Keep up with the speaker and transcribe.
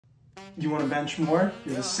You want to bench more?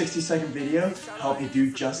 Here's a 60-second video to help you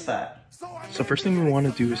do just that. So first thing we want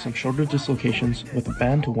to do is some shoulder dislocations with a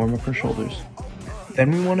band to warm up our shoulders.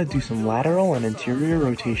 Then we want to do some lateral and anterior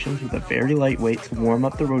rotations with a very light weight to warm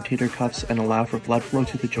up the rotator cuffs and allow for blood flow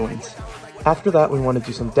to the joints. After that, we want to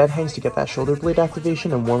do some dead hangs to get that shoulder blade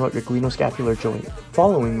activation and warm up your glenoscapular joint.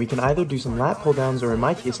 Following, we can either do some lat pull downs or in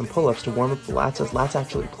my case some pull-ups to warm up the lats, as lats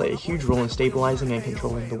actually play a huge role in stabilizing and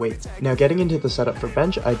controlling the weight. Now getting into the setup for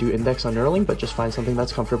bench, I do index unknurling, but just find something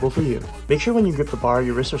that's comfortable for you. Make sure when you grip the bar,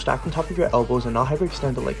 your wrists are stacked on top of your elbows and not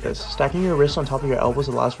hyperextended like this. Stacking your wrists on top of your elbows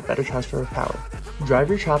allows for better transfer of power. Drive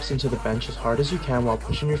your traps into the bench as hard as you can while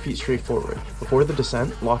pushing your feet straight forward. Before the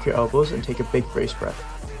descent, lock your elbows and take a big brace breath.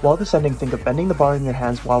 While descending, think of bending the bar in your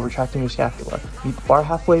hands while retracting your scapula. Meet the bar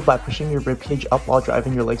halfway by pushing your ribcage up while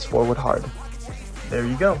driving your legs forward hard. There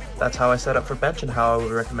you go. That's how I set up for bench and how I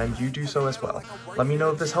would recommend you do so as well. Let me know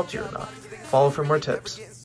if this helped you or not. Follow for more tips.